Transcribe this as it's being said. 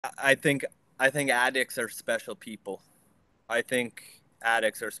I think I think addicts are special people. I think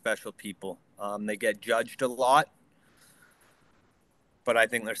addicts are special people. They get judged a lot, but I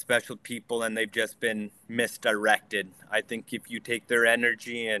think they're special people and they've just been misdirected. I think if you take their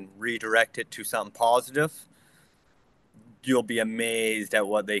energy and redirect it to something positive, you'll be amazed at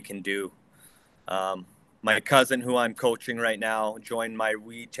what they can do. Um, my cousin, who I'm coaching right now, joined my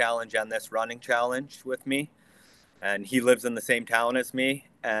weed challenge and this running challenge with me, and he lives in the same town as me.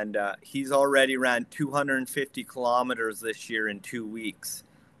 And he's already ran 250 kilometers this year in 2 weeks.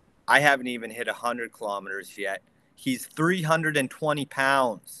 I haven't even hit 100 kilometers yet. He's 320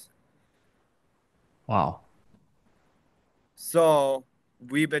 pounds. Wow. So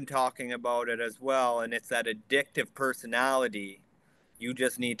we've been talking about it as well, and it's that addictive personality. You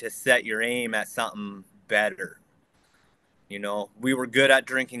just need to set your aim at something better. We were good at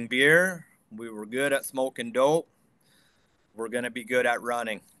drinking beer, we were good at smoking dope. We're going to be good at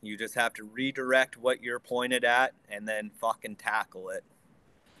running. You just have to redirect what you're pointed at and then fucking tackle it.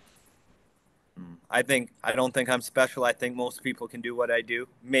 I don't think I'm special. I think most people can do what I do.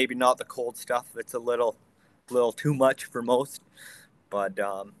 Maybe not the cold stuff. It's a little too much for most, but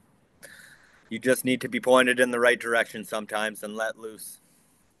you just need to be pointed in the right direction sometimes and let loose.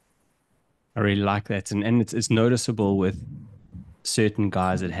 I really like that. And it's noticeable with certain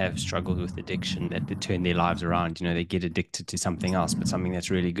guys that have struggled with addiction that they turn their lives around. You know, they get addicted to something else, but something that's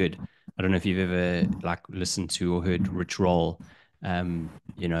really good. I don't know if you've ever like listened to or heard Rich Roll.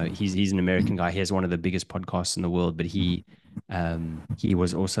 He's an American guy. He has one of the biggest podcasts in the world, but he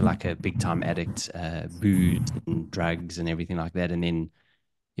was also like a big time addict, booze and drugs and everything like that. And then,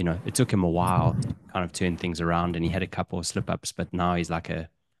 it took him a while to kind of turn things around, and he had a couple of slip ups, but now he's like a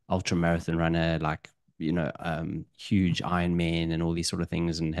ultra marathon runner, like, huge Iron Man and all these sort of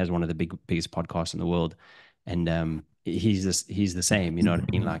things, and has one of the biggest podcasts in the world. And he's the same, you know what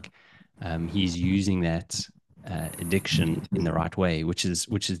I mean? Like, he's using that addiction in the right way, which is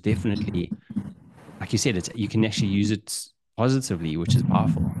definitely, like you said, it's you can actually use it positively, which is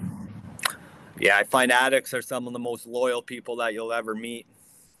powerful. Yeah, I find addicts are some of the most loyal people that you'll ever meet.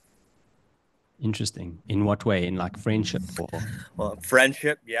 Interesting. In what way? In like friendship or Well,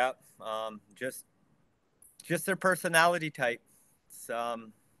 friendship, yeah. Just their personality type. It's,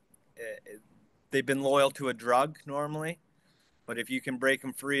 they've been loyal to a drug normally, but if you can break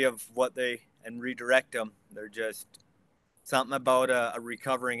them free of what they and redirect them, they're just something about a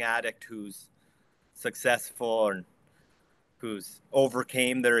recovering addict who's successful and who's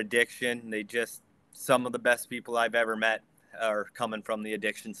overcame their addiction. They just some of the best people I've ever met are coming from the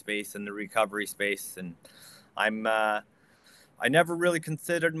addiction space and the recovery space. And I'm I never really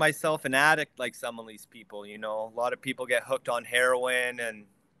considered myself an addict like some of these people. A lot of people get hooked on heroin and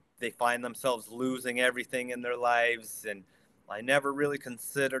they find themselves losing everything in their lives. And I never really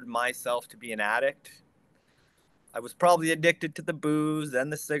considered myself to be an addict. I was probably addicted to the booze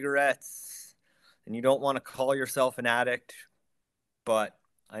and the cigarettes. And you don't want to call yourself an addict, but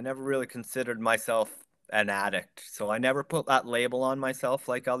I never really considered myself an addict. So I never put that label on myself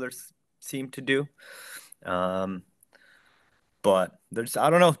like others seem to do. Um, but there's, I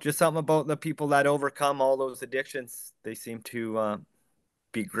don't know, just something about the people that overcome all those addictions. They seem to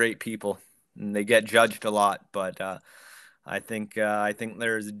be great people, and they get judged a lot. But I think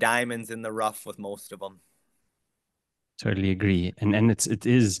there's diamonds in the rough with most of them. totally agree. And it's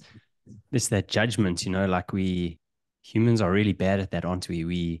that judgment, like we humans are really bad at that, aren't we?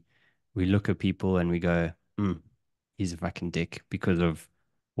 We look at people and we go, he's a fucking dick because of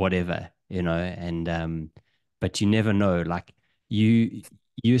whatever, and but you never know. Like you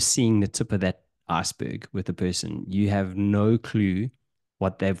you're seeing the tip of that iceberg with a person. You have no clue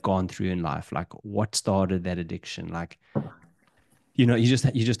what they've gone through in life, like what started that addiction. Like, you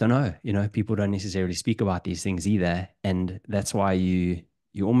just don't know. People don't necessarily speak about these things either. And that's why you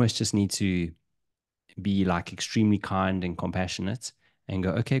almost just need to be like extremely kind and compassionate and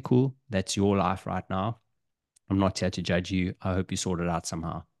go, okay, cool. That's your life right now. I'm not here to judge you. I hope you sort it out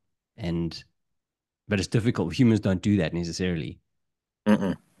somehow. And but it's difficult. Humans don't do that necessarily.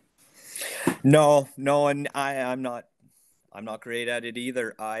 Mm-mm. No, no, and I'm not great at it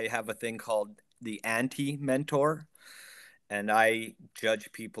either. I have a thing called the anti-mentor, and I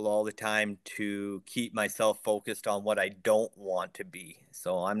judge people all the time to keep myself focused on what I don't want to be.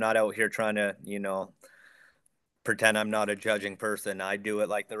 So I'm not out here trying to, pretend I'm not a judging person. I do it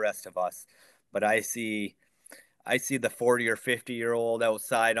like the rest of us. But I see the 40 or 50-year-old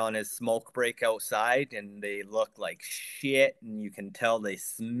outside on his smoke break outside, and they look like shit, and you can tell they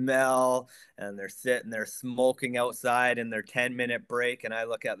smell, and they're sitting there smoking outside in their 10-minute break. And I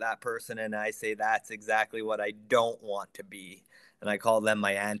look at that person and I say, that's exactly what I don't want to be. and I call them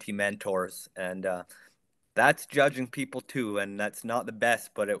my anti-mentors. And that's judging people too, and that's not the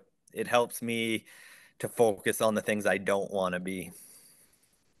best, but it helps me to focus on the things I don't want to be.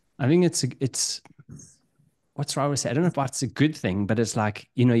 I think it's what's right with say? I don't know if that's a good thing, but it's like,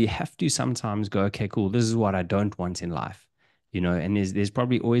 you have to sometimes go, okay, cool, this is what I don't want in life, and there's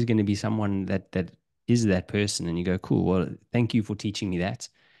probably always going to be someone that is that person, and you go, cool, well, thank you for teaching me that.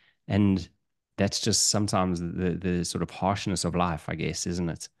 And that's just sometimes the sort of harshness of life, I guess, isn't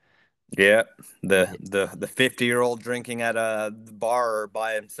it? Yeah, the Yeah. the the 50-year-old drinking at a bar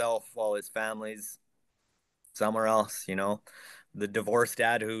by himself while his family's somewhere else, the divorced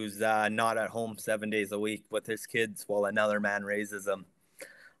dad who's not at home 7 days a week with his kids while another man raises them.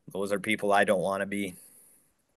 Those are people I don't want to be.